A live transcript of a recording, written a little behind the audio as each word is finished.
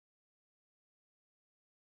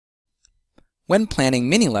When planning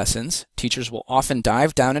mini lessons, teachers will often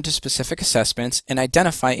dive down into specific assessments and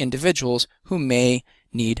identify individuals who may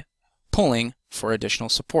need pulling for additional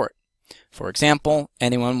support. For example,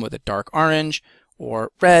 anyone with a dark orange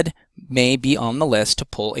or red may be on the list to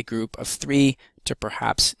pull a group of 3 to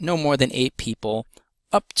perhaps no more than 8 people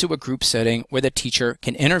up to a group setting where the teacher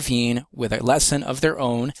can intervene with a lesson of their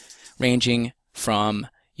own, ranging from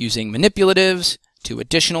using manipulatives to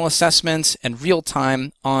additional assessments and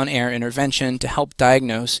real-time on-air intervention to help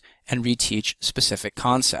diagnose and reteach specific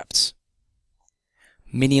concepts.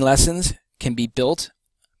 Mini lessons can be built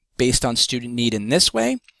based on student need in this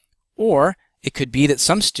way, or it could be that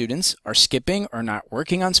some students are skipping or not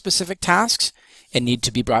working on specific tasks and need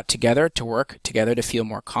to be brought together to work together to feel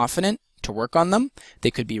more confident to work on them.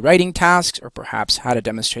 They could be writing tasks, or perhaps how to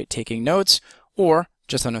demonstrate taking notes, or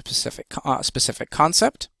just on a specific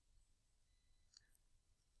concept.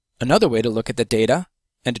 Another way to look at the data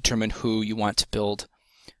and determine who you want to build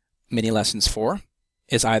mini lessons for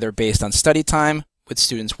is either based on study time, with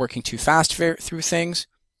students working too fast through things,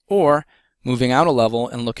 or moving out a level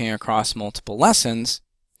and looking across multiple lessons,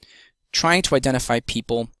 trying to identify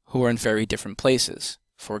people who are in very different places.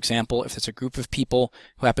 For example, if it's a group of people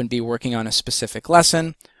who happen to be working on a specific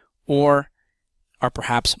lesson or are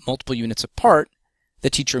perhaps multiple units apart, the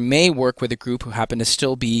teacher may work with a group who happen to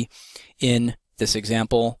still be in this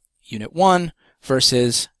example, Unit 1,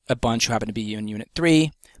 versus a bunch who happen to be in Unit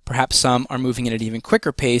 3. Perhaps some are moving at an even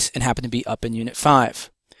quicker pace and happen to be up in Unit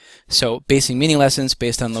 5. So basing mini lessons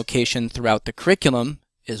based on location throughout the curriculum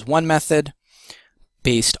is one method,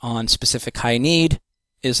 based on specific high need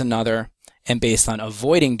is another, and based on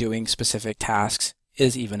avoiding doing specific tasks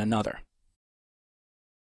is even another.